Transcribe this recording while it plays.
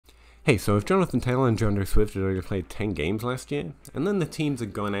Hey, so if Jonathan Taylor and DeAndre Swift had already played 10 games last year, and then the teams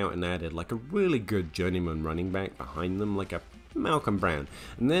had gone out and added like a really good journeyman running back behind them, like a Malcolm Brown,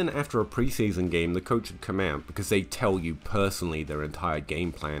 and then after a preseason game the coach would come out, because they tell you personally their entire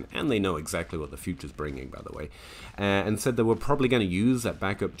game plan, and they know exactly what the future's bringing, by the way, and said they were probably going to use that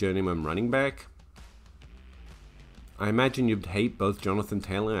backup journeyman running back, I imagine you'd hate both Jonathan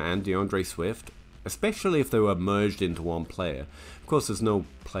Taylor and DeAndre Swift, especially if they were merged into one player. Of course, there's no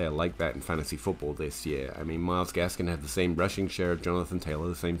player like that in fantasy football this year. I mean, Myles Gaskin had the same rushing share of Jonathan Taylor,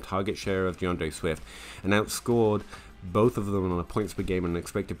 the same target share of DeAndre Swift, and outscored both of them on a points per game and an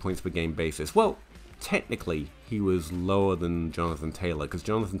expected points per game basis. Well, technically, he was lower than Jonathan Taylor, because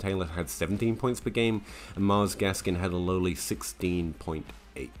Jonathan Taylor had 17 points per game, and Myles Gaskin had a lowly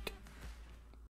 16.8.